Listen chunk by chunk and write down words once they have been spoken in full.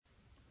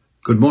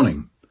Good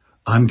morning.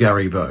 I'm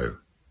Gary Bowe,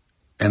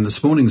 and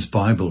this morning's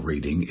Bible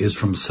reading is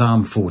from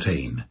Psalm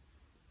 14.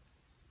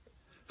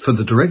 For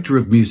the director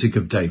of music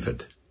of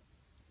David.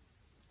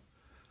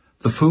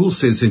 The fool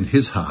says in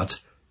his heart,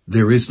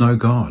 there is no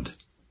God.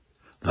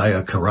 They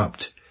are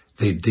corrupt,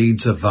 their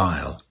deeds are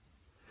vile.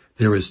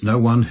 There is no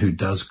one who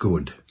does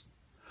good.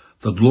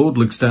 The Lord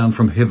looks down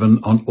from heaven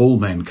on all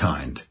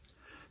mankind,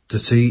 to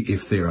see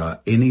if there are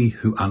any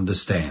who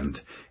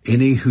understand,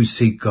 any who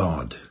seek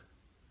God.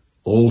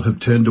 All have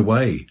turned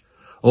away.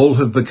 All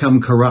have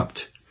become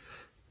corrupt.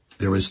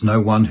 There is no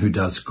one who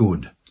does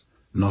good,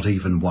 not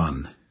even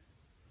one.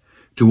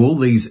 Do all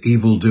these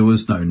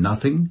evildoers know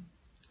nothing?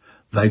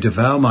 They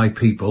devour my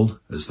people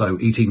as though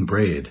eating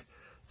bread.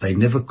 They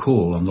never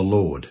call on the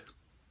Lord.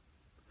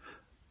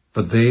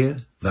 But there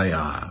they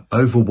are,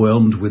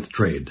 overwhelmed with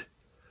dread.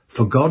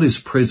 For God is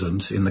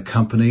present in the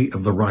company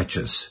of the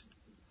righteous.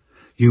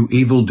 You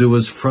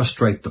evildoers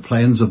frustrate the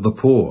plans of the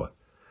poor,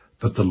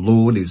 but the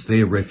Lord is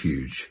their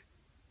refuge.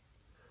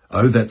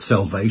 Oh, that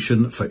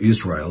salvation for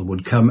Israel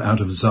would come out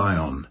of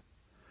Zion.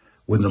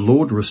 When the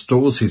Lord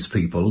restores his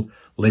people,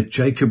 let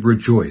Jacob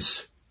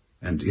rejoice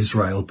and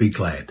Israel be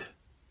glad.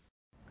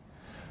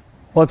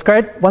 Well, it's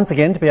great once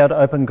again to be able to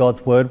open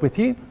God's Word with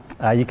you.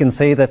 You can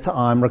see that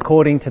I'm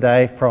recording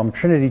today from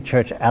Trinity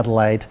Church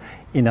Adelaide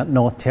in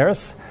North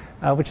Terrace,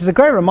 which is a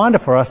great reminder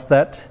for us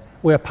that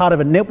we're part of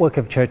a network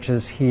of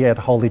churches here at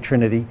Holy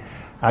Trinity,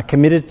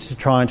 committed to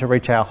trying to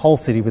reach our whole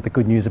city with the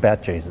good news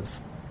about Jesus.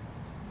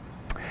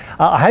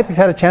 I hope you've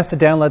had a chance to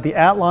download the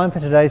outline for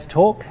today's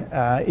talk.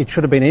 It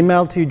should have been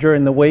emailed to you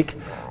during the week,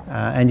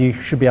 and you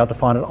should be able to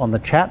find it on the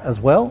chat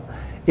as well.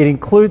 It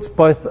includes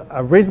both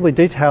a reasonably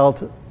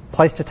detailed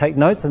place to take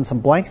notes and some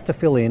blanks to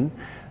fill in,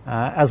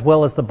 as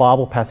well as the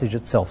Bible passage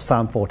itself,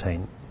 Psalm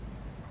 14.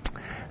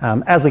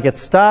 As we get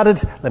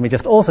started, let me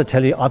just also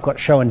tell you I've got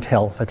show and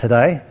tell for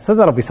today, so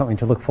that'll be something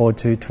to look forward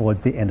to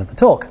towards the end of the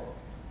talk.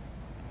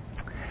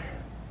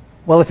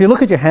 Well, if you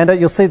look at your handout,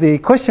 you'll see the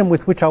question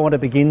with which I want to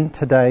begin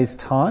today's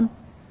time.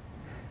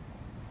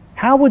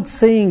 How would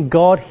seeing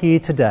God here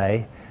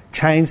today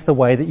change the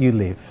way that you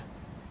live?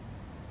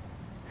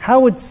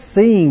 How would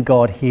seeing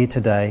God here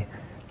today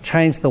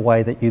change the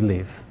way that you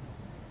live?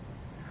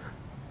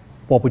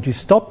 What would you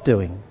stop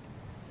doing?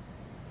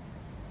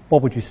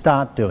 What would you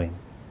start doing?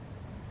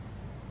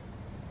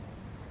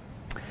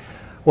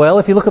 Well,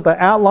 if you look at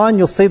the outline,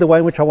 you'll see the way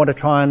in which I want to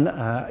try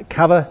and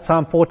cover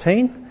Psalm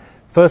 14.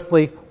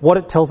 Firstly, what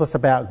it tells us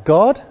about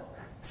God.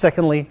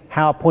 Secondly,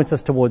 how it points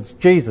us towards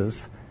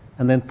Jesus.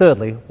 And then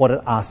thirdly, what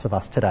it asks of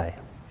us today.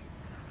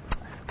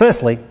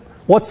 Firstly,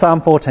 what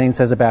Psalm 14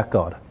 says about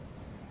God.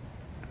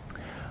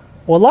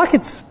 Well, like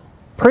its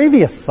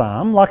previous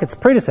psalm, like its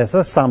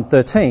predecessor, Psalm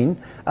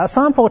 13,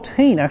 Psalm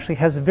 14 actually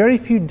has very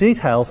few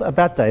details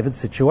about David's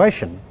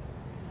situation.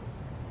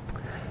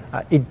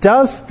 It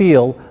does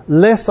feel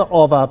less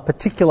of a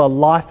particular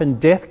life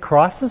and death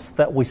crisis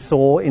that we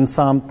saw in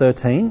Psalm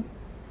 13,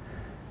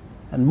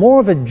 and more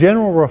of a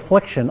general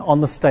reflection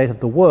on the state of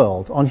the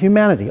world, on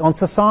humanity, on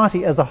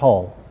society as a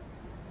whole.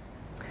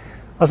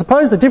 I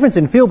suppose the difference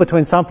in feel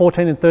between Psalm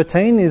 14 and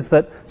 13 is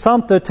that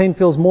Psalm 13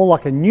 feels more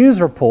like a news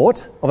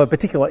report of a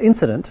particular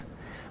incident,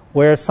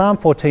 whereas Psalm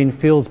 14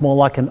 feels more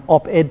like an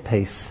op-ed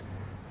piece,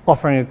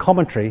 offering a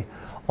commentary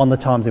on the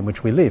times in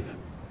which we live.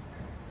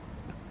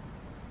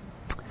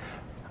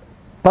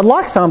 But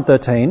like Psalm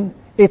 13,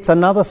 it's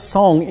another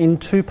song in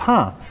two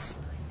parts.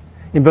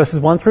 In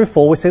verses 1 through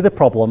 4, we see the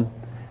problem,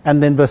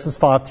 and then verses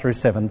 5 through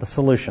 7, the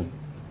solution.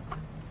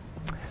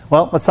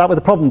 Well, let's start with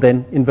the problem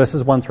then in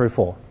verses 1 through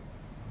 4.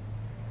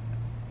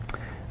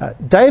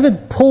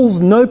 David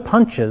pulls no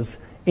punches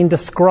in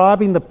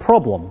describing the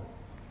problem.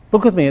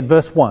 Look with me at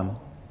verse 1.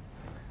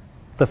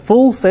 The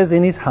fool says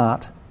in his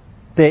heart,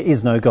 there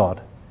is no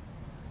God.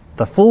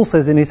 The fool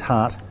says in his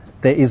heart,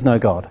 there is no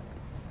God.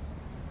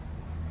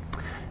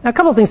 Now, a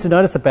couple of things to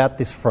notice about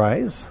this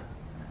phrase.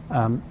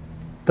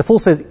 The fool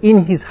says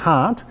in his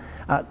heart.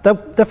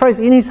 The phrase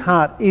in his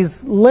heart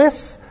is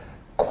less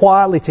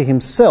quietly to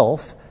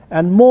himself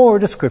and more a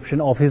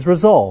description of his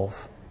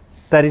resolve.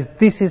 That is,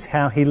 this is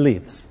how he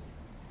lives.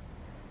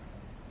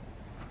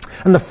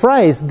 And the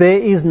phrase, there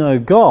is no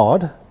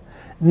God,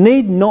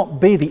 need not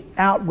be the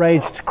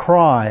outraged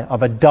cry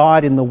of a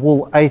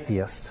dyed-in-the-wool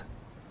atheist.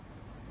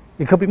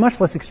 It could be much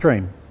less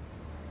extreme.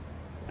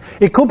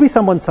 It could be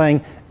someone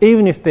saying,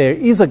 even if there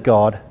is a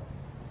God,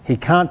 he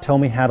can't tell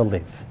me how to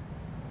live.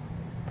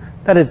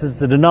 That is,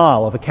 it's a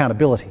denial of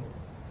accountability.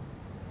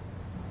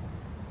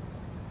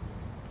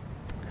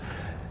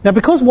 Now,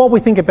 because what we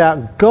think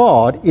about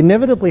God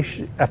inevitably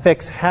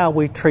affects how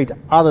we treat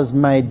others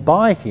made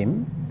by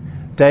him,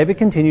 David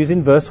continues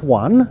in verse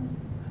 1,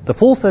 the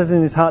fool says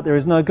in his heart, there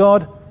is no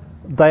God,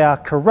 they are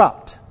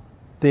corrupt,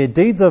 their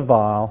deeds are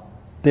vile,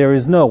 there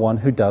is no one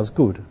who does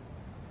good.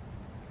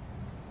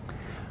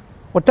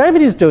 What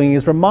David is doing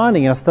is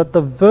reminding us that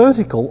the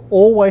vertical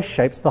always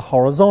shapes the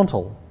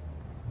horizontal.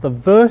 The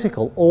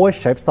vertical always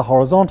shapes the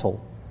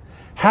horizontal.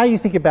 How you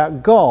think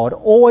about God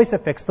always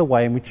affects the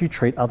way in which you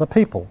treat other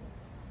people.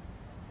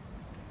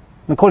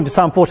 According to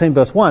Psalm 14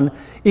 verse 1,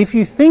 if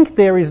you think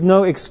there is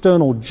no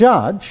external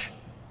judge,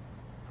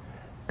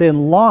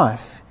 then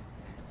life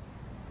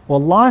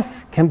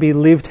can be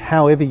lived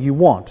however you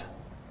want.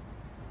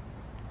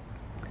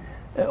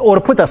 Or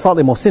to put that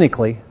slightly more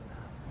cynically,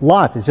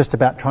 life is just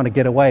about trying to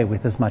get away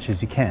with as much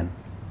as you can.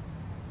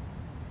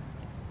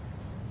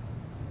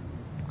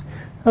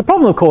 The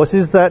problem, of course,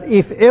 is that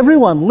if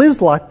everyone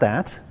lives like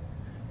that,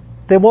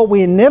 then what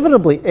we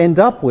inevitably end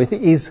up with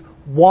is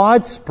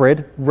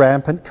widespread,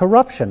 rampant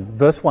corruption.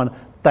 Verse 1,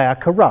 they are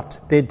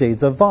corrupt, their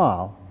deeds are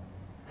vile.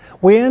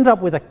 We end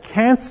up with a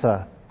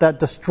cancer that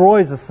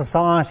destroys a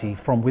society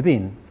from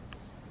within.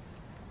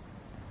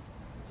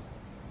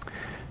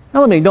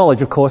 Now let me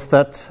acknowledge, of course,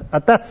 that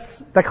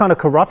that kind of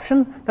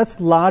corruption, that's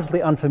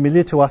largely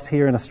unfamiliar to us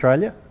here in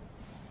Australia.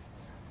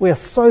 We are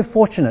so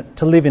fortunate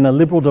to live in a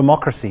liberal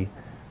democracy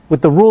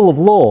with the rule of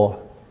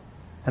law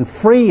and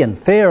free and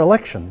fair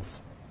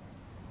elections.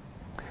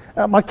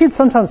 My kids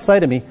sometimes say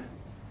to me,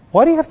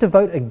 why do you have to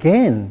vote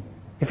again?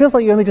 It feels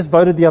like you only just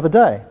voted the other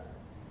day.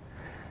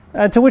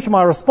 To which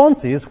my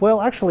response is,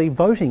 well, actually,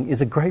 voting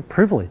is a great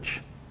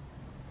privilege.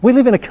 We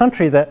live in a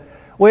country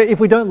where if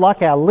we don't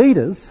like our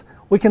leaders,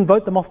 we can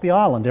vote them off the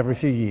island every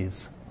few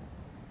years.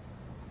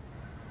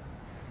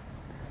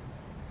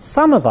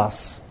 Some of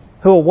us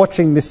who are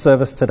watching this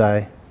service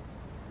today,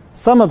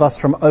 some of us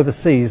from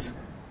overseas,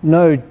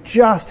 know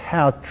just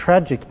how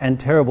tragic and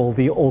terrible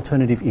the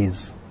alternative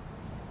is.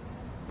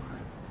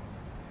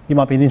 You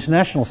might be an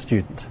international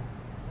student.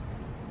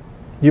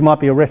 You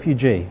might be a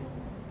refugee.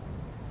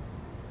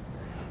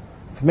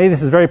 For me,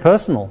 this is very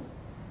personal.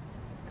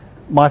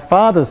 My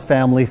father's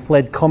family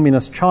fled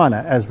communist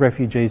China as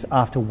refugees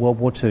after World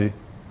War II,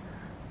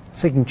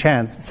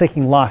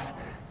 seeking life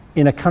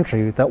in a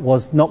country that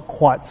was not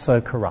quite so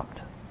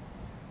corrupt.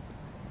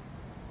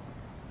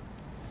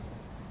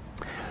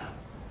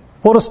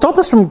 Well, to stop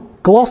us from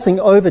glossing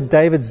over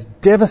David's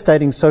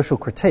devastating social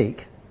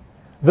critique,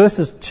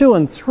 verses 2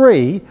 and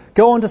 3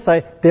 go on to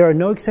say there are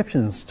no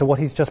exceptions to what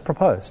he's just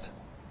proposed.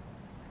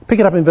 Pick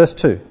it up in verse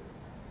 2.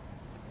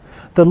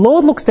 The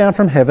Lord looks down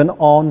from heaven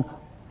on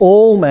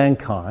all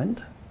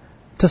mankind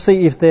to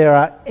see if there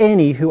are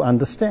any who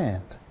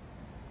understand,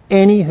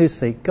 any who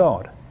seek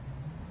God.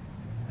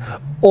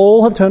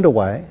 All have turned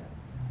away,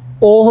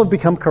 all have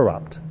become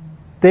corrupt.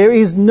 There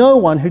is no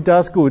one who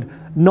does good,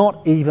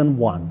 not even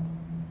one.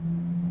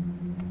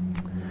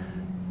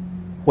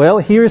 Well,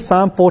 here is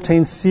Psalm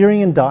 14's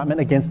searing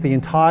indictment against the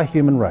entire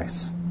human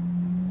race.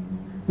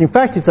 In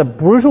fact, it's a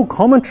brutal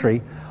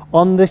commentary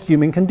on the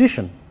human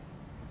condition.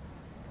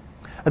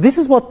 This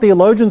is what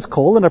theologians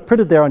call, and are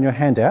printed there on your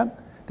handout,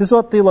 this is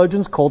what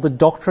theologians call the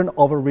doctrine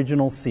of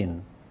original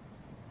sin.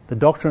 The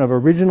doctrine of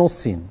original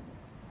sin.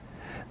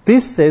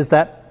 This says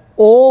that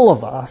all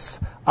of us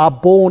are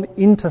born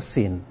into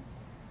sin.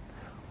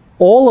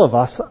 All of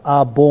us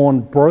are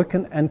born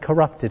broken and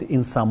corrupted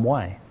in some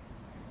way.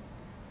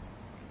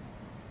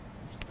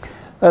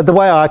 The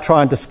way I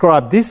try and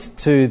describe this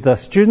to the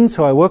students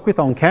who I work with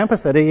on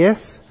campus at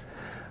ES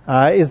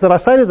is that I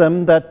say to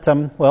them that,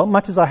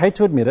 much as I hate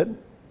to admit it,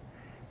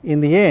 in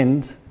the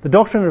end, the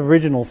doctrine of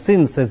original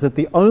sin says that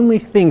the only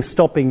thing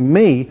stopping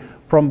me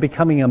from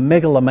becoming a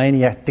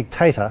megalomaniac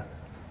dictator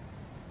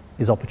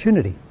is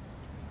opportunity.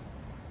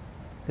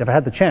 If I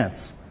had the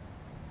chance,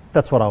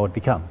 that's what I would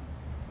become.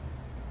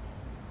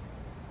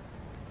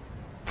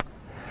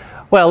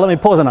 Well, let me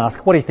pause and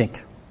ask, what do you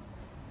think?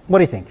 What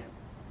do you think?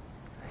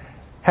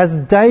 Has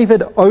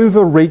David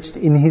overreached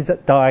in his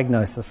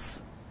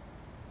diagnosis?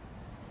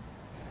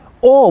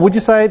 Or would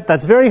you say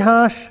that's very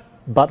harsh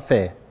but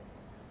fair?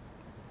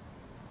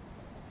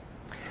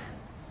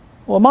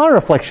 Well, my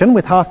reflection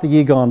with half the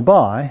year gone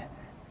by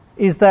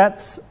is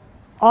that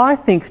I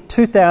think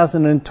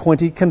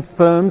 2020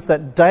 confirms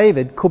that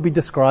David could be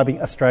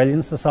describing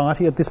Australian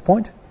society at this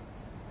point.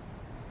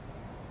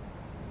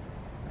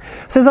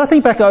 So as I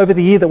think back over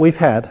the year that we've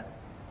had,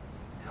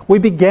 we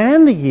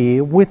began the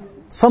year with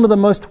some of the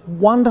most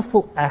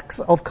wonderful acts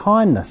of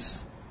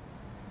kindness.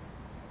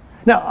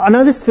 Now, I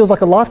know this feels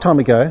like a lifetime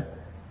ago,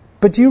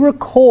 but do you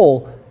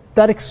recall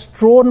that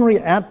extraordinary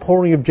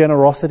outpouring of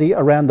generosity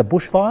around the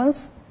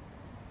bushfires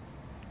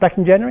back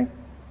in January?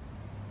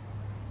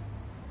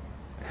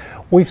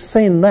 We've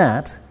seen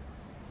that,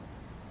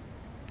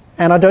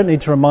 and I don't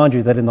need to remind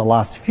you that in the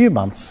last few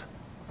months,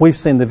 we've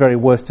seen the very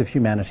worst of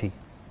humanity.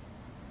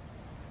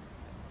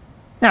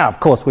 Now,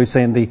 of course, we've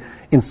seen the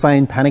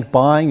insane panic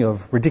buying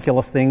of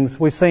ridiculous things.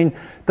 We've seen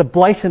the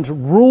blatant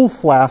rule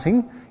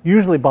flouting,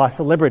 usually by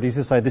celebrities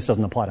who say this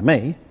doesn't apply to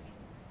me.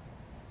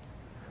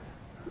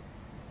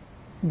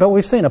 But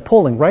we've seen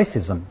appalling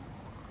racism.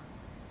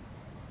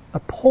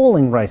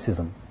 Appalling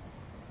racism.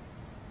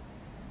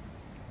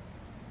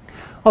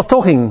 I was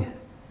talking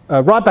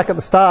right back at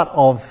the start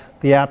of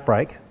the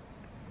outbreak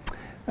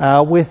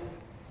with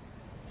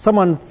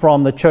someone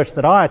from the church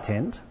that I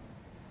attend.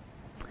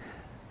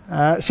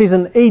 She's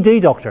an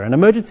ED doctor, an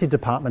emergency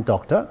department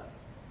doctor,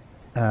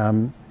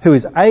 who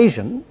is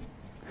Asian.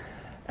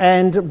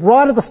 And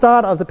right at the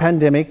start of the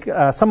pandemic,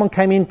 someone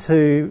came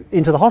into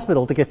the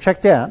hospital to get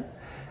checked out,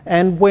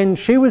 And when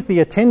she was the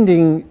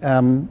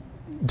attending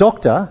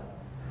doctor,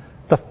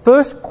 the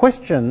first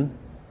question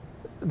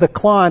the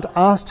client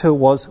asked her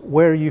was,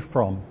 "Where are you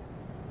from?"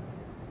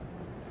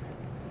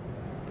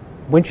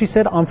 When she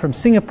said, "I'm from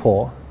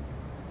Singapore,"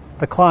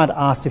 the client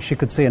asked if she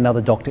could see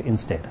another doctor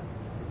instead.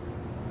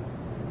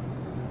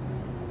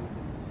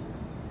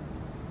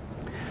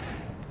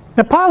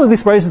 Now, partly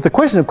this raises the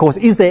question, of course,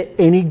 is there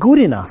any good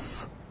in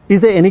us?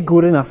 Is there any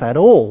good in us at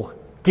all,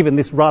 given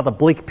this rather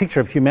bleak picture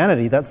of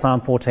humanity that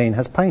Psalm 14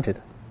 has painted?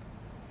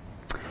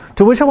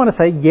 To which I want to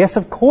say, yes,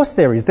 of course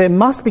there is. There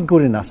must be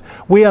good in us.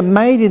 We are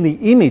made in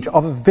the image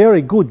of a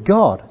very good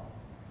God.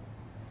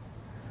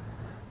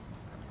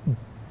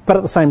 But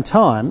at the same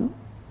time,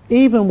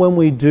 even when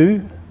we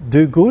do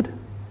good,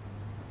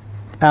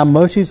 our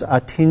motives are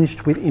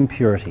tinged with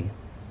impurity.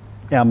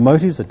 Our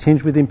motives are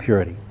tinged with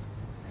impurity.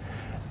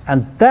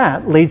 And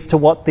that leads to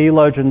what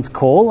theologians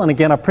call, and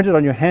again I printed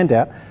on your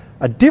handout,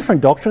 a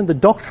different doctrine, the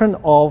doctrine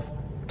of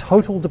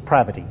total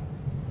depravity.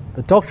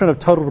 The doctrine of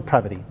total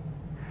depravity.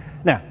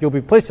 Now, you'll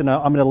be pleased to know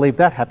I'm going to leave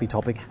that happy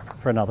topic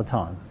for another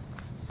time.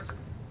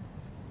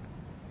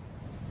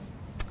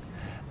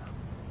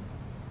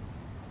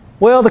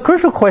 Well, the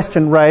crucial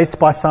question raised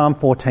by Psalm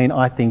 14,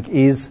 I think,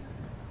 is,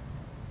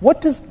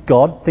 what does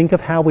God think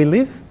of how we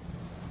live?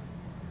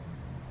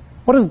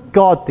 What does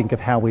God think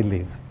of how we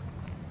live?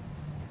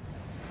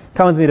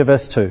 Come with me to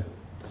verse 2.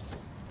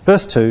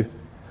 Verse 2,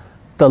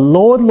 "The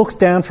Lord looks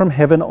down from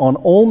heaven on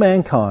all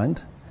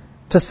mankind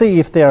to see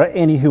if there are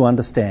any who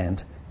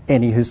understand,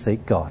 any who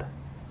seek God."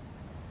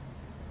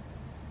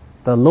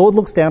 The Lord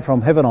looks down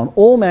from heaven on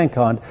all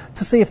mankind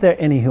to see if there are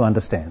any who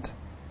understand,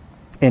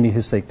 any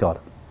who seek God.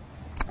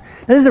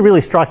 Now, this is a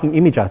really striking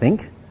image, I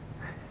think,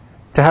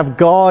 to have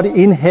God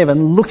in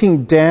heaven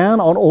looking down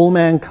on all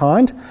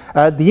mankind.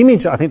 The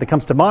image, I think, that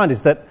comes to mind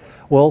is that,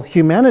 well,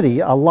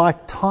 humanity are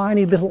like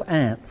tiny little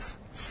ants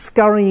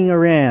scurrying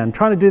around,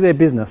 trying to do their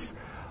business,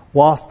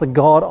 whilst the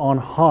God on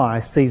high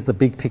sees the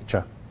big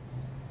picture.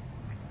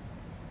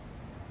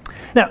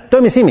 Now,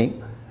 don't mishear me.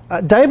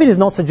 David is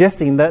not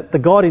suggesting that the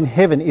God in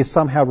heaven is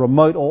somehow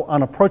remote or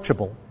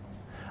unapproachable.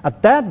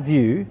 That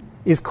view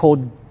is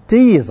called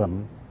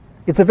deism.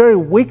 It's a very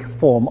weak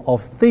form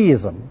of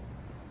theism.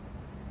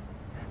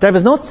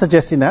 David's not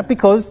suggesting that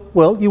because,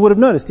 well, you would have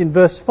noticed in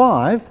verse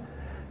 5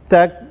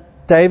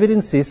 that David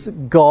insists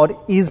God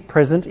is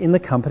present in the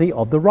company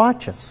of the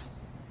righteous.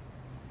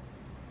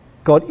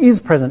 God is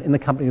present in the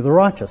company of the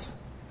righteous.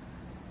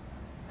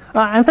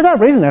 And for that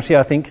reason, actually,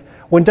 I think,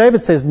 when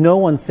David says no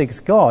one seeks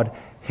God,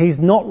 he's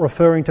not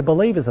referring to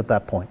believers at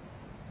that point.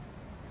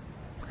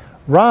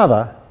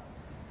 Rather,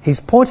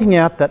 he's pointing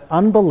out that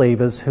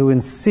unbelievers who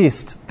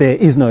insist there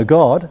is no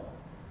God,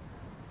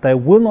 they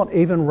will not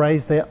even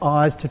raise their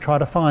eyes to try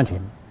to find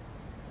him.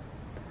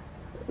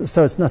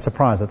 So it's no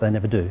surprise that they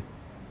never do.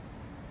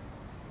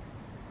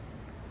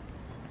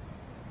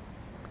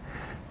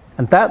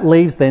 And that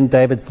leaves then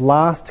David's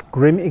last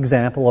grim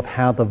example of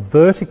how the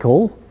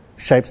vertical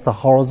shapes the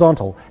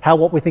horizontal, how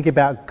what we think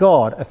about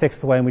God affects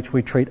the way in which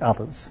we treat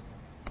others.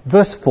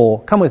 Verse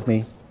 4, come with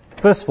me.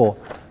 Verse 4,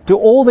 "Do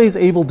all these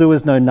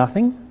evildoers know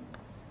nothing?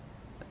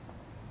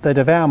 They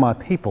devour my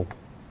people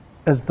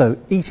as though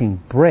eating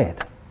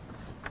bread.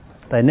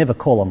 They never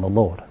call on the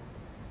Lord."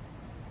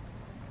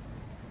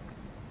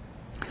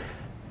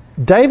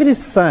 David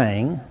is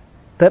saying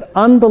that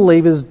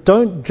unbelievers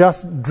don't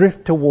just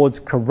drift towards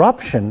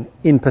corruption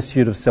in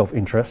pursuit of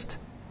self-interest.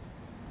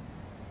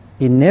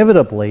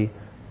 Inevitably,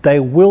 they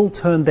will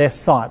turn their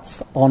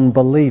sights on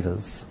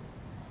believers,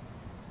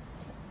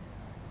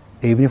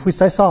 even if we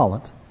stay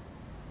silent.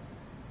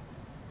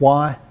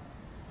 Why?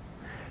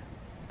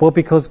 Well,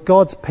 because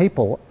God's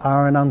people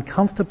are an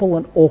uncomfortable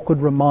and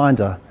awkward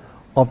reminder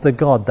of the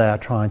God they are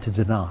trying to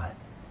deny.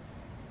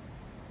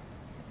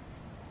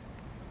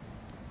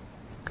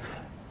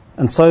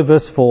 And so,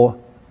 verse 4,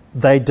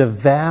 "They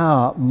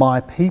devour my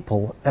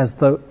people as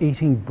though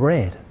eating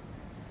bread."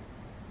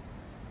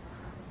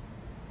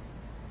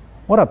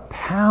 What a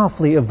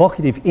powerfully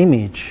evocative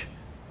image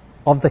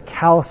of the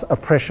callous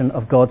oppression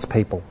of God's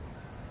people.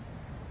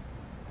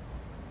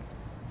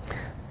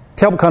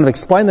 To help kind of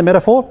explain the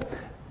metaphor,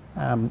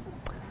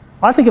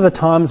 I think of the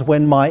times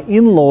when my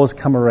in-laws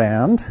come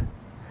around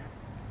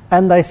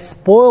and they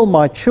spoil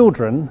my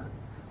children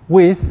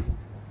with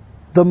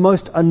the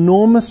most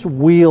enormous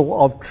wheel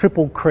of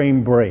triple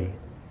cream brie.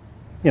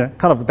 You know,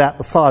 kind of about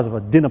the size of a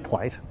dinner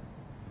plate.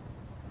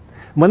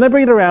 When they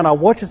bring it around, I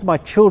watch as my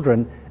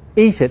children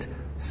eat it,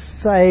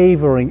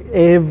 savouring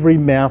every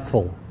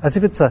mouthful, as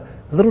if it's a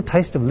little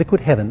taste of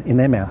liquid heaven in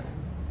their mouth.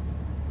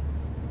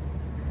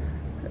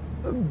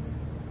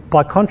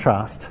 By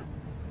contrast,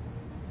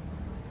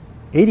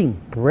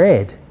 eating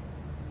bread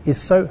is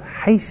so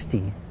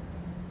hasty,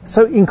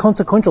 so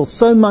inconsequential,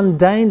 so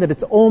mundane that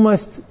it's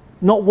almost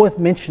not worth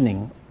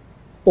mentioning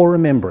or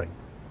remembering.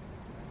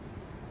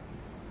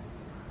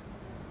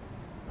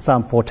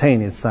 Psalm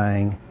 14 is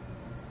saying,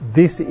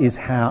 this is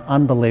how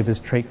unbelievers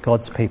treat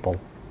God's people,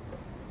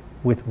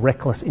 with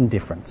reckless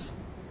indifference.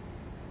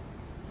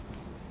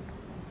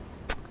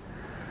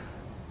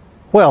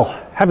 Well,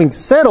 having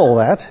said all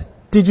that,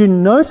 did you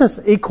notice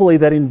equally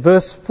that in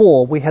verse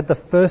 4 we had the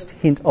first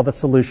hint of a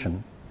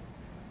solution?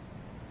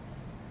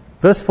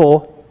 Verse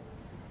 4,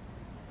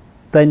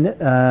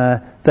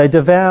 they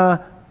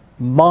devour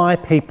my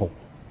people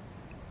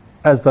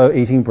as though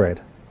eating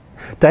bread.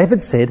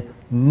 David said,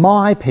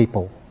 my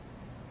people.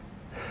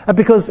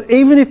 Because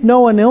even if no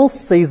one else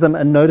sees them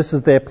and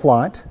notices their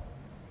plight,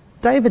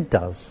 David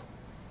does.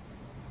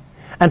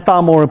 And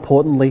far more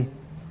importantly,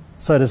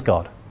 so does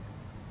God.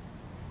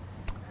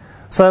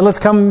 So let's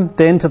come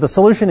then to the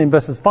solution in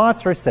verses 5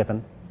 through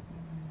 7.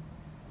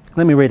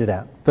 Let me read it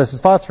out. Verses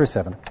 5 through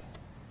 7.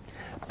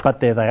 But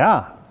there they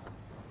are,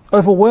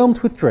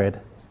 overwhelmed with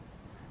dread,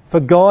 for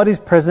God is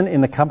present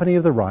in the company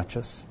of the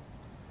righteous.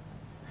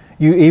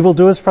 You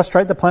evildoers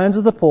frustrate the plans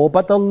of the poor,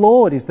 but the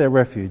Lord is their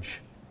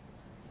refuge.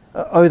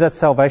 Oh, that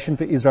salvation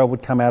for Israel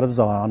would come out of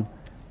Zion.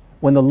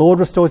 When the Lord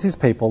restores his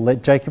people,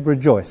 let Jacob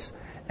rejoice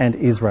and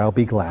Israel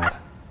be glad.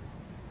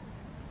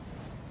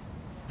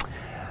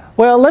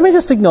 Well, let me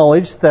just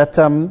acknowledge that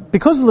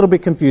because it's a little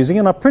bit confusing,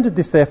 and I printed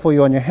this there for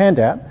you on your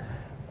handout,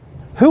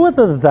 who are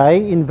the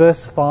they in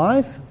verse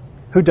 5,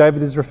 who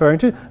David is referring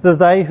to? The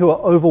they who are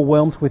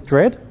overwhelmed with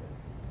dread?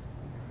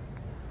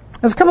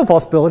 There's a couple of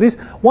possibilities.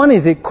 One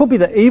is it could be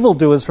the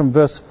evildoers from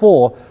verse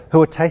 4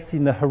 who are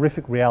tasting the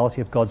horrific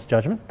reality of God's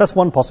judgment. That's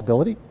one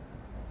possibility.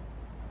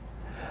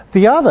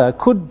 The other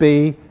could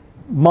be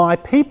my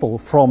people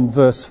from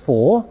verse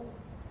 4.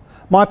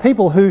 My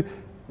people who,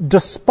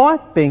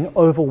 despite being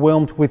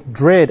overwhelmed with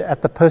dread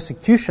at the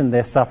persecution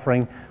they're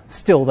suffering,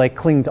 still they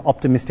cling to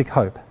optimistic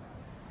hope.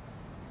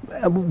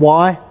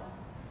 Why?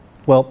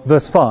 Well,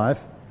 verse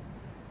 5,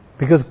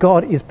 because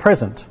God is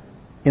present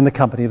in the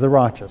company of the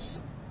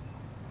righteous.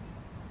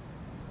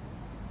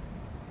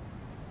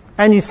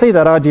 And you see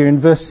that idea in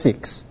verse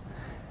 6.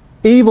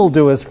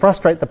 Evildoers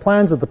frustrate the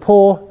plans of the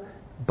poor,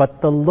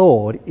 but the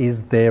Lord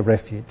is their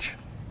refuge.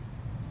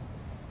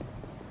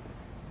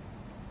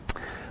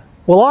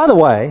 Well, either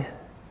way,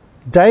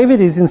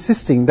 David is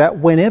insisting that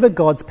whenever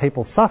God's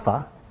people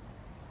suffer,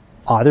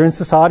 either in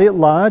society at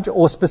large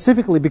or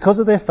specifically because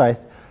of their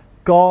faith,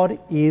 God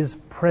is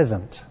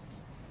present.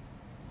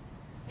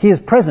 He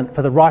is present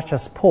for the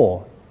righteous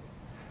poor,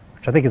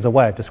 which I think is a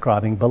way of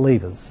describing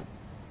believers.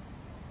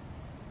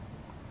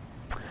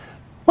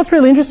 What's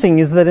really interesting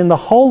is that in the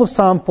whole of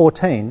Psalm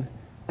 14,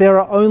 there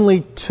are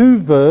only two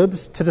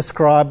verbs to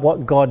describe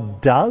what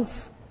God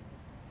does.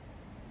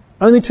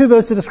 Only two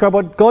verbs to describe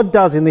what God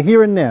does in the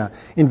here and now.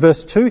 In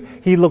verse 2,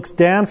 he looks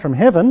down from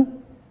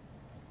heaven,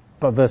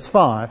 but verse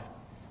 5,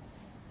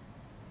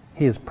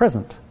 he is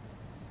present.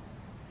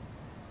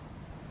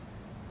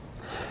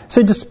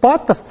 So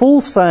despite the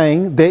fool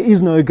saying there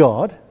is no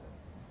God,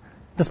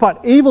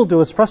 despite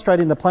evildoers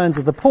frustrating the plans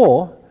of the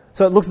poor,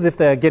 so it looks as if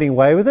they're getting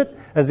away with it,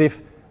 as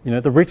if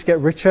the rich get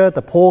richer,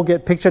 the poor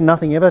get pictured,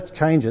 nothing ever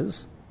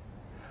changes.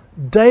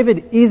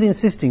 David is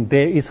insisting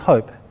there is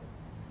hope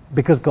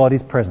because God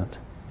is present.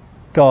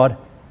 God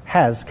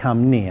has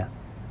come near.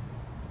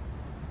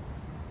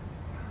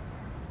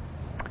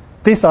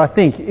 This, I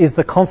think, is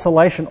the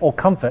consolation or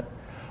comfort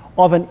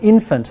of an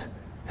infant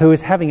who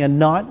is having a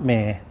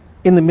nightmare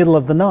in the middle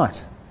of the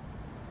night.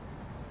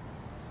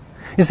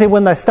 You see,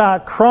 when they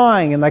start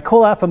crying and they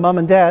call out for mum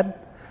and dad,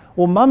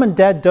 well, mum and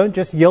dad don't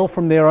just yell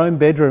from their own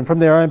bedroom, from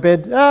their own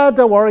bed,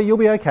 don't worry, you'll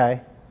be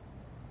okay.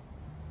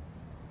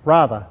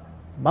 Rather,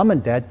 mum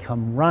and dad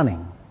come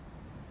running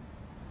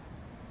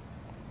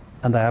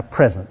and they are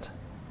present.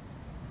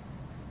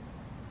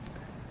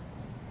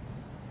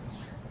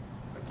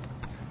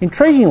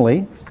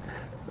 Intriguingly,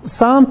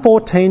 Psalm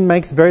 14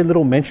 makes very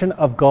little mention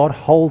of God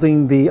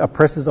holding the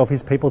oppressors of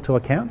his people to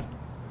account.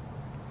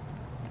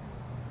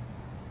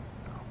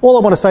 All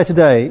I want to say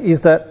today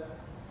is that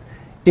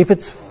if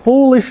it's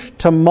foolish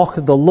to mock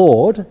the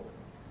Lord,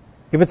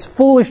 if it's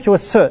foolish to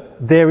assert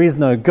there is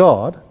no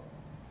God,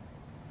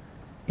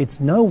 it's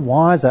no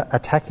wiser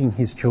attacking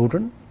his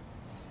children.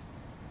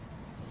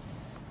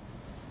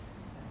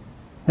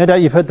 No doubt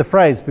you've heard the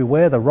phrase,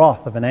 beware the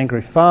wrath of an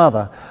angry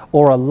father,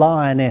 or a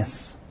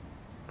lioness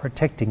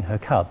protecting her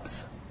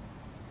cubs.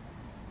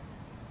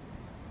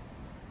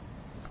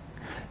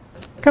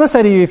 Can I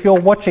say to you, if you're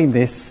watching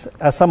this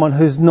as someone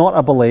who's not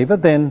a believer,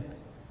 then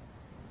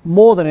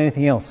more than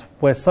anything else,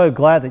 we're so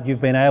glad that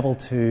you've been able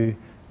to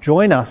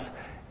join us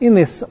in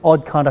this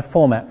odd kind of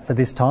format for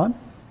this time.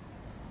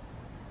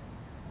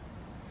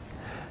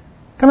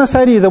 Can I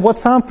say to you that what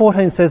Psalm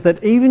 14 says,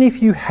 that even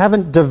if you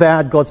haven't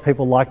devoured God's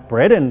people like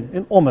bread,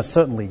 and almost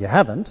certainly you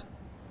haven't,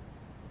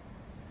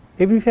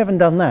 even if you haven't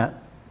done that,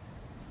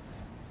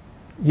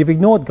 you've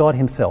ignored God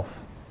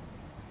himself.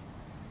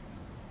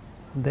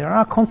 There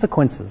are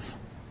consequences.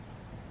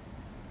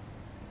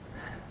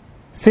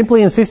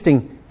 Simply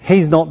insisting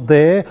he's not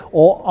there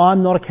or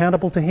I'm not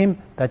accountable to him,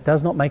 that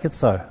does not make it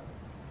so.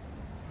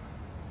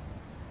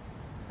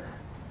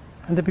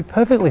 And to be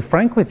perfectly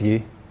frank with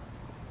you,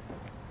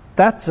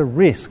 that's a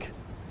risk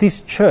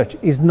this church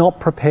is not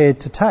prepared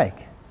to take.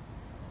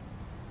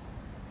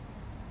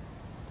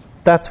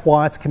 That's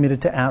why it's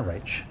committed to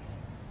outreach.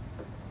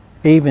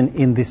 even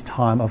in this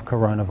time of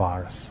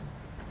coronavirus.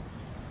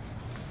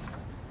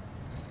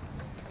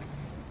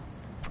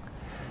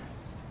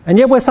 And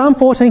yet where Psalm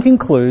 14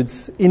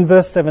 concludes in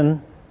verse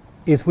 7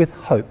 is with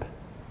hope.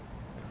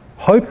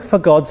 Hope for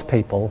God's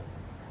people,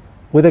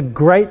 with a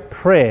great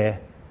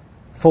prayer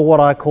for what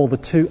I call the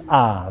two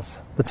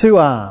R's. The two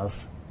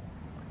R's.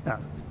 Now,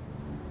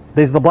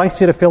 these are the blanks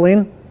for you to fill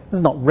in. This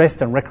is not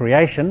rest and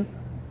recreation.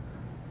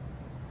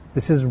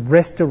 This is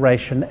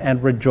restoration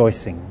and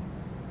rejoicing.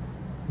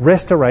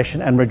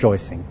 Restoration and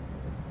rejoicing.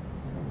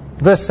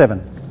 Verse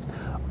 7.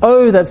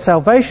 Oh, that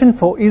salvation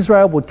for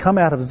Israel would come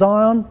out of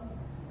Zion.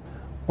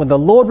 When the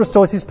Lord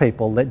restores his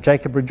people, let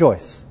Jacob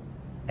rejoice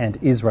and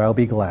Israel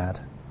be glad.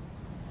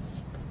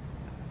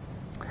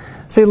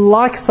 See,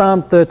 like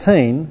Psalm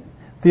 13,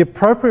 the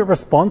appropriate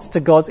response to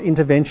God's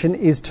intervention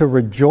is to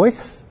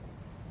rejoice.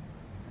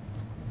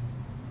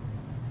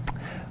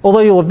 Although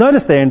you'll have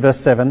noticed there in verse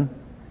 7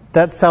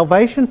 that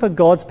salvation for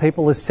God's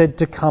people is said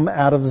to come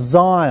out of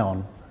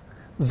Zion.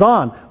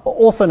 Zion,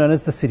 also known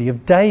as the city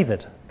of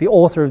David, the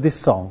author of this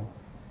song.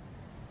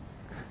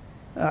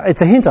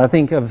 It's a hint, I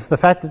think, of the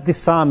fact that this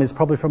psalm is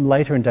probably from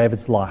later in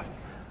David's life,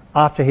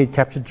 after he'd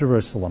captured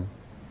Jerusalem.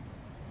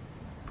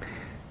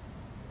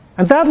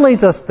 And that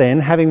leads us then,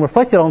 having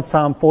reflected on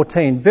Psalm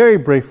 14, very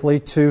briefly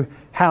to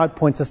how it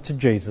points us to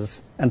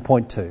Jesus and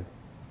point 2.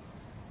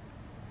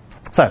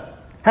 So,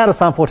 how does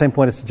Psalm 14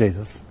 point us to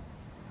Jesus?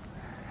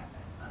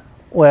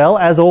 Well,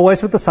 as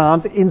always with the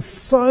Psalms, in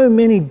so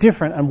many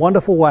different and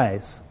wonderful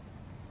ways.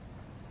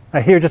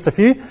 Here are just a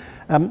few.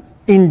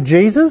 In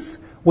Jesus,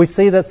 we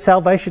see that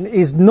salvation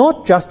is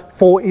not just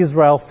for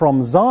Israel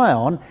from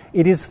Zion,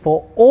 it is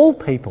for all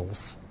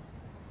peoples.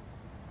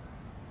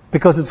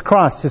 Because it's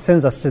Christ who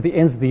sends us to the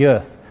ends of the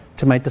earth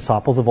to make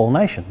disciples of all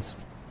nations.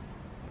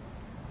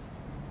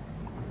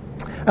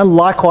 And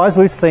likewise,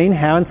 we've seen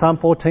how in Psalm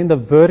 14 the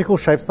vertical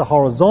shapes the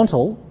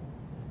horizontal.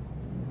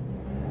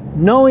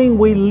 Knowing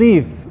we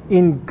live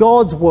in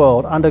God's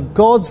world, under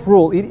God's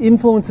rule, it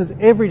influences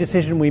every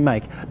decision we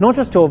make. Not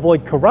just to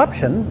avoid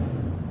corruption,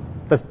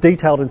 that's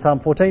detailed in Psalm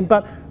 14,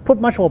 but put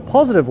much more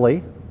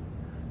positively,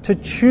 to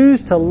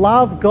choose to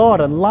love God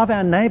and love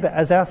our neighbour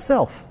as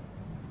ourself,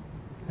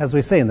 as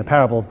we see in the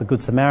parable of the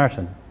Good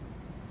Samaritan.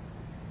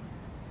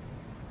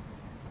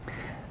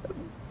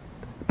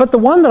 But the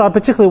one that I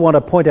particularly want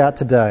to point out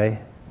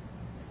today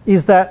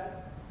is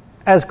that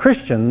as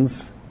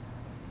Christians,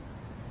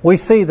 we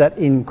see that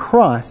in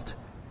Christ,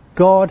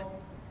 God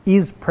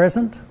is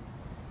present.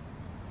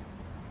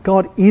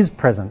 God is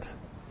present.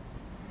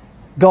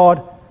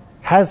 God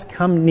has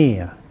come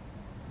near.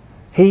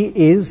 He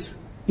is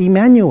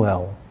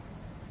Emmanuel.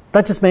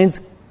 That just means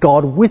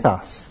God with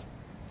us.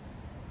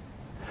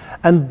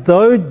 And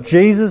though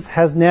Jesus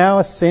has now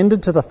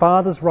ascended to the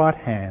Father's right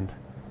hand,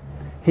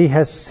 he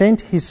has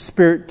sent his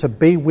Spirit to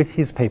be with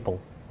his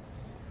people.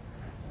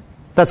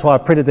 That's why I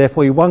printed there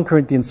for you 1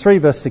 Corinthians 3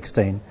 verse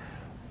 16.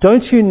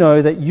 Don't you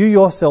know that you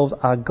yourselves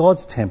are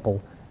God's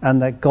temple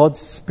and that God's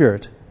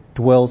Spirit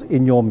dwells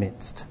in your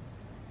midst?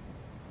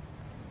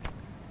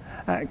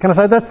 Can I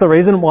say that's the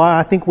reason why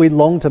I think we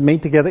long to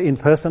meet together in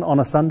person on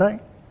a Sunday?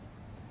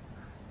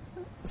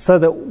 So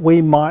that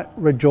we might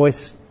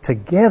rejoice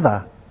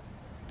together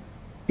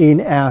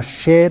in our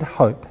shared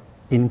hope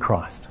in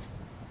Christ.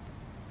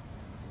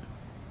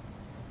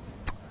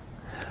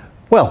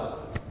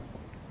 Well,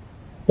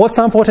 what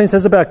Psalm 14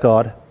 says about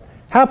God,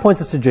 how it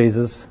points us to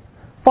Jesus.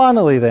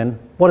 Finally then,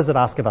 what does it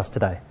ask of us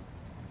today?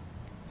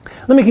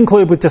 Let me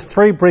conclude with just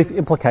 3 brief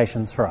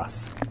implications for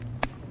us.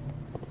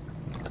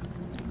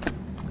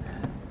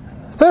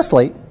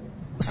 Firstly,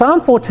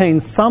 Psalm 14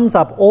 sums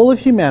up all of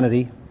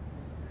humanity,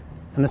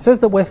 and it says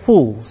that we're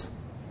fools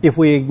if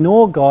we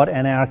ignore God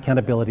and our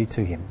accountability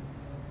to him.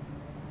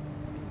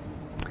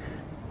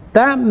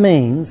 That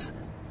means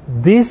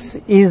this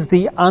is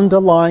the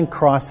underlying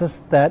crisis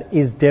that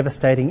is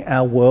devastating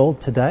our world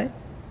today.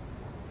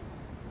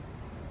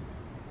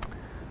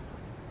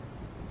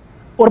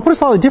 Or to put it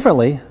slightly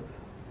differently,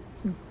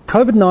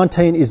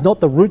 COVID-19 is not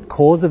the root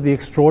cause of the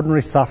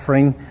extraordinary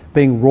suffering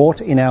being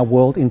wrought in our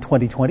world in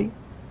 2020.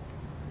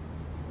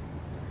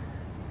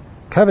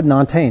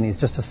 COVID-19 is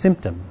just a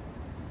symptom.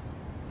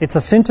 It's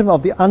a symptom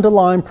of the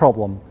underlying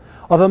problem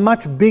of a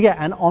much bigger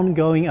and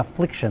ongoing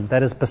affliction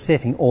that is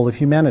besetting all of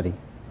humanity.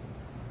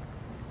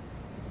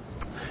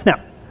 Now,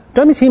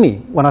 don't mishear me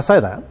when I say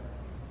that.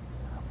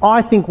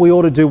 I think we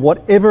ought to do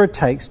whatever it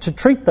takes to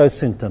treat those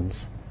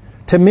symptoms,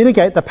 to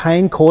mitigate the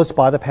pain caused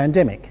by the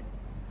pandemic.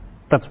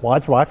 That's why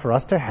it's right for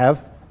us to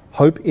have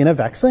hope in a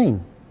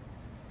vaccine.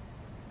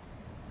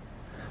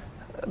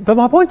 But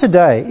my point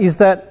today is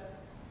that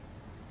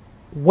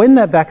when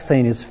that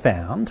vaccine is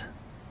found,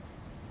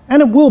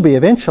 and it will be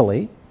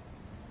eventually,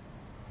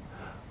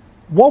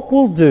 what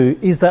we'll do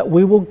is that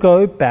we will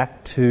go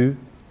back to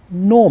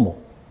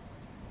normal.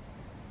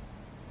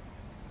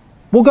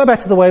 We'll go back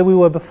to the way we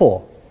were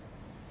before,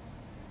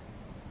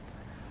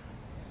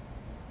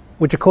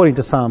 which according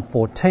to Psalm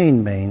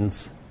 14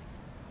 means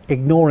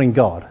ignoring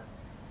God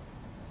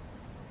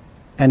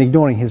and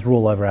ignoring his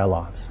rule over our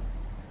lives.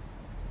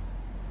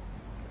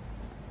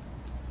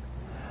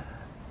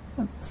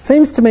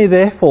 Seems to me,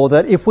 therefore,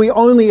 that if we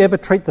only ever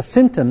treat the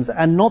symptoms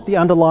and not the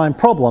underlying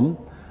problem,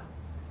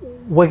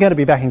 we're going to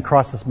be back in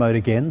crisis mode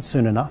again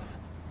soon enough,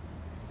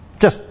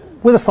 just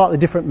with a slightly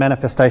different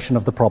manifestation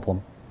of the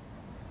problem.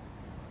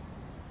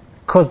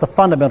 Because the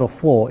fundamental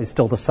flaw is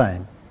still the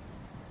same: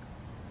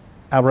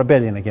 our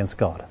rebellion against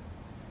God.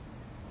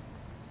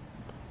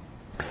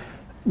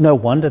 No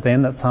wonder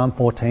then that Psalm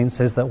 14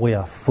 says that we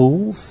are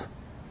fools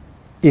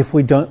if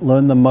we don't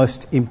learn the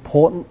most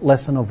important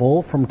lesson of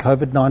all from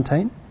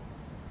COVID-19.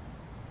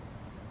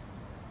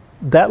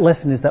 That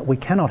lesson is that we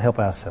cannot help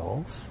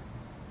ourselves,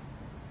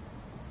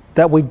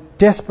 that we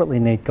desperately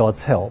need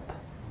God's help,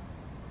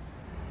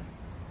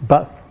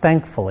 but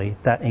thankfully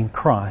that in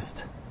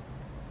Christ,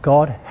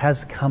 God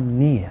has come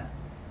near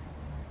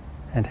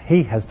and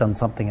He has done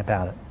something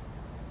about it.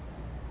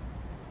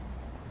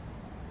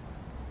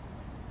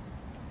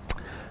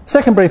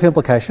 Second brief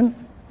implication.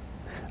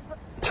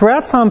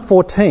 Throughout Psalm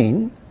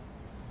 14,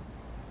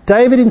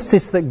 David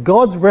insists that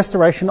God's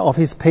restoration of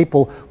his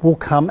people will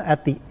come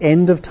at the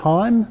end of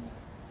time,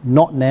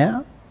 not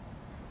now.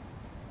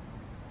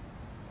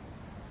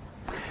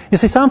 You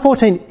see, Psalm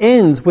 14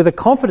 ends with a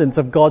confidence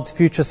of God's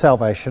future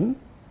salvation,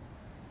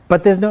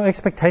 but there's no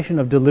expectation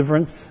of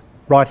deliverance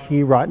right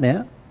here, right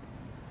now.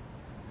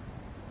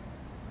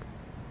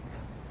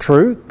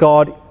 True,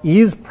 God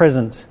is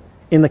present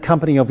in the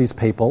company of his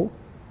people,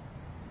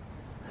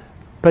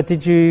 but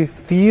did you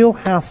feel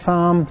how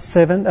Psalm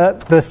 7,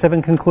 verse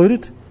 7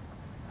 concluded?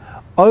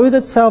 Oh,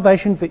 that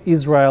salvation for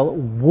Israel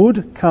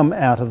would come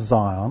out of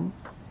Zion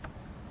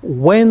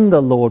when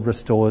the Lord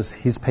restores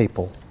his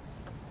people.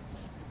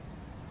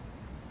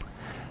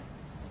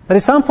 That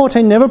is, Psalm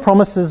 14 never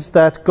promises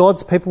that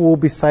God's people will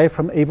be saved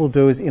from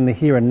evildoers in the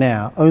here and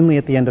now, only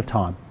at the end of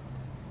time.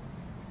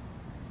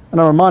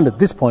 And I'm reminded at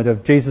this point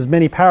of Jesus'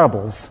 many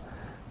parables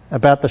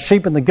about the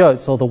sheep and the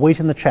goats, or the wheat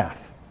and the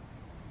chaff.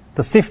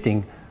 The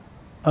sifting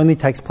only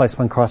takes place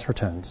when Christ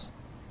returns.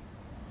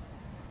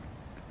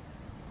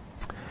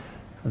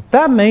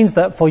 That means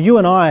that for you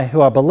and I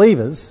who are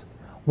believers,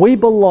 we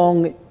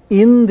belong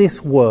in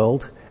this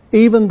world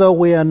even though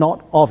we are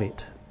not of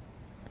it.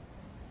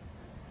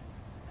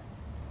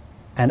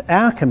 And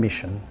our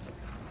commission,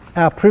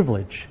 our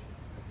privilege,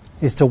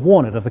 is to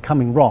warn it of the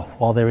coming wrath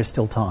while there is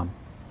still time.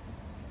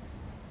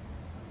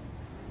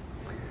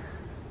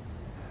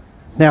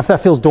 Now, if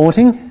that feels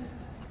daunting,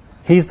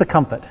 here's the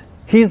comfort.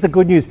 Here's the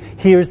good news.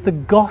 Here is the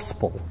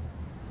gospel.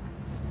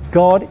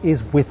 God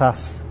is with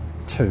us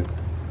too.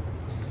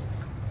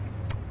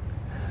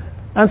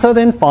 And so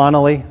then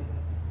finally,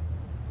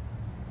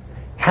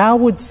 how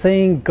would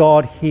seeing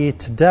God here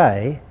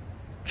today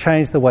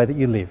change the way that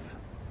you live?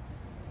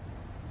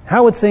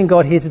 How would seeing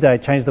God here today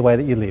change the way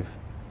that you live?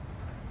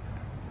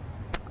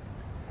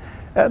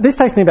 This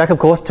takes me back, of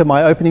course, to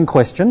my opening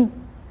question.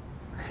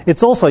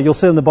 It's also, you'll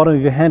see on the bottom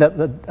of your handout,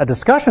 a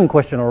discussion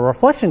question or a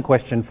reflection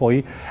question for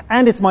you,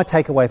 and it's my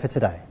takeaway for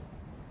today.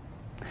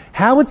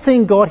 How would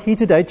seeing God here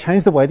today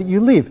change the way that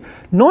you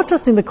live? Not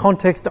just in the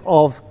context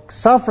of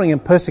suffering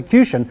and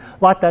persecution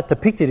like that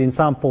depicted in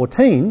Psalm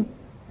 14,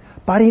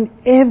 but in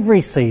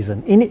every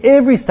season, in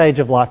every stage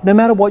of life, no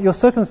matter what your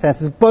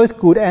circumstances, both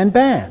good and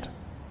bad.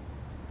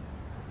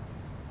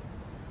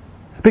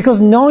 Because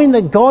knowing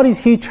that God is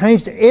here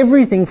changed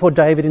everything for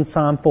David in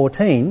Psalm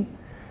 14,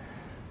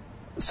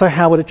 so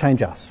how would it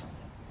change us?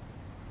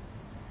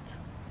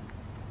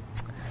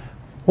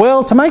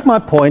 Well, to make my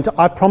point,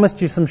 I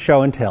promised you some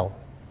show and tell.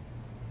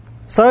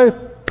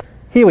 So,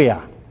 here we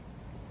are.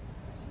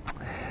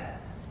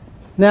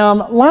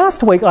 Now,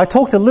 last week I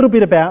talked a little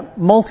bit about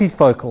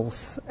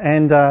multifocals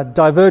and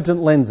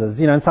divergent lenses,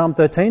 in Psalm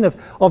 13,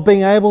 of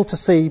being able to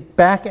see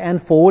back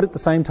and forward at the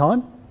same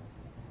time.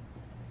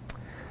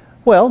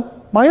 Well,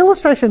 my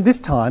illustration this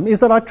time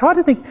is that I try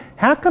to think,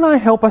 how can I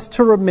help us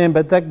to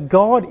remember that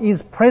God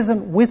is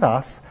present with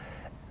us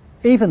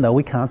even though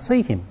we can't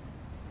see him?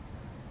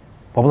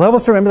 What will help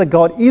us to remember that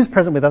God is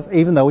present with us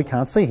even though we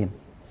can't see him?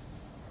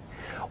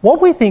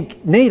 What we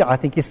need, I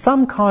think, is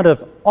some kind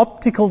of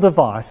optical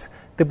device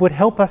that would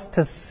help us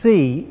to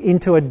see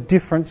into a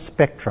different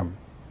spectrum.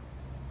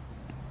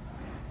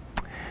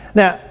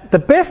 Now, the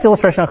best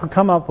illustration I could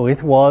come up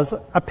with was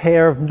a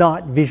pair of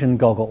night vision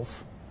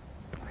goggles.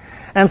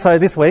 And so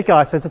this week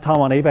I spent some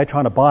time on eBay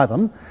trying to buy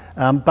them,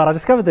 but I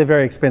discovered they're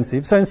very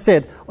expensive. So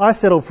instead, I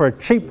settled for a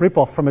cheap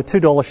rip-off from a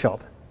 $2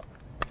 shop,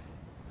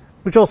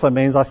 which also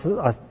means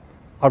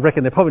I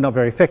reckon they're probably not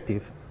very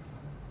effective.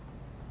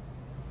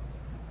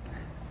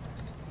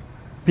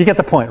 You get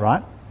the point,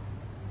 right?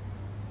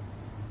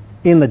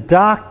 In the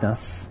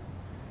darkness,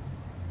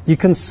 you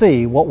can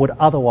see what would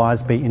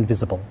otherwise be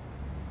invisible.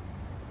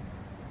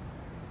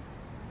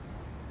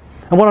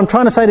 And what I'm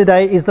trying to say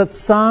today is that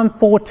Psalm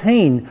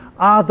 14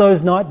 are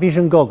those night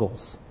vision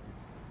goggles.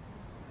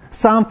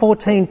 Psalm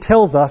 14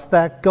 tells us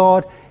that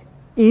God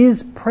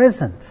is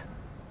present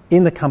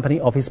in the company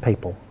of his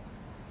people.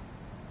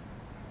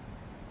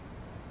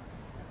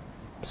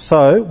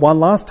 So,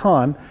 one last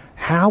time,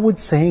 how would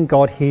seeing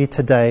God here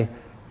today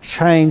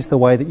change the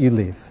way that you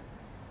live?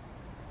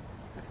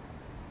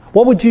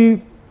 What would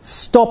you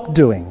stop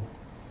doing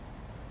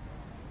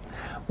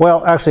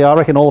Well, actually, I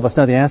reckon all of us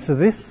know the answer to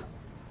this.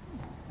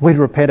 We'd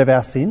repent of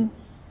our sin.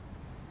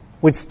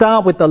 We'd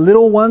start with the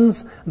little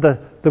ones, the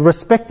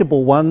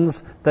respectable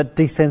ones that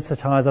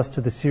desensitise us to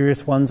the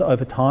serious ones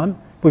over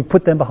time. We'd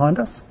put them behind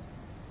us.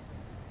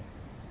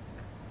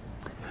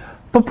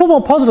 But put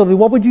more positively,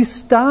 what would you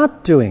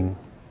start doing?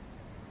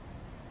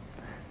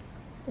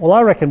 Well,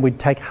 I reckon we'd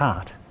take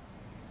heart.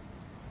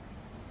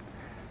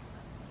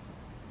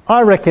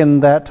 I reckon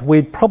that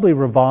we'd probably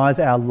revise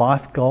our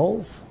life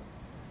goals,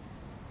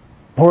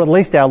 or at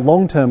least our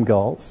long-term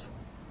goals.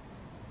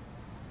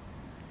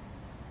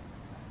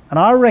 And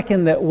I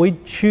reckon that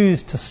we'd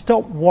choose to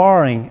stop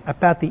worrying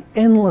about the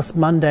endless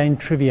mundane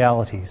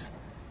trivialities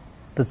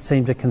that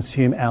seem to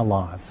consume our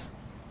lives,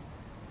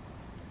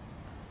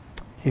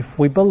 if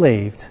we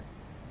believed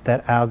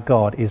that our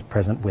God is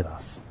present with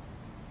us.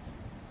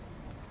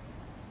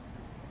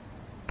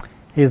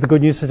 Here's the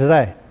good news for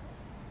today.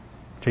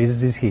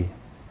 Jesus is here.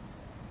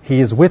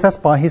 He is with us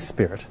by his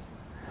Spirit.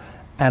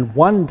 And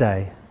one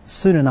day,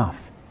 soon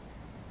enough,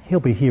 he'll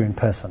be here in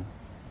person.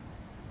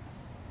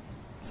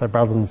 So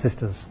brothers and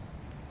sisters,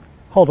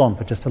 hold on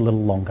for just a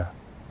little longer.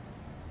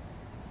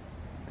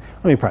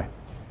 Let me pray.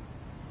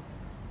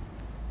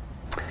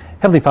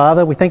 Heavenly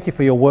Father, we thank you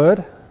for your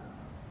word.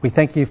 We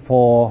thank you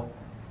for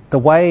the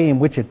way in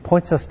which it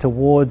points us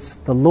towards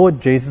the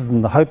Lord Jesus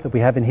and the hope that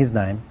we have in his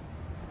name.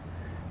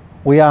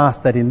 We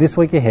ask that in this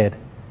week ahead,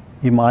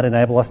 you might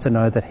enable us to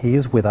know that he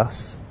is with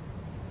us,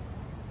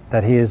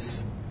 that he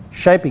is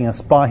shaping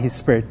us by his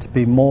Spirit to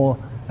be more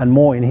and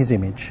more in his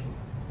image.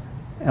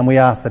 And we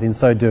ask that in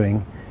so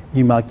doing,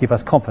 you might give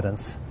us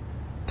confidence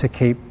to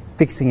keep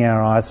fixing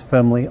our eyes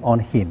firmly on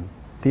him,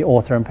 the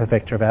author and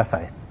perfecter of our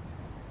faith.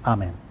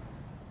 Amen.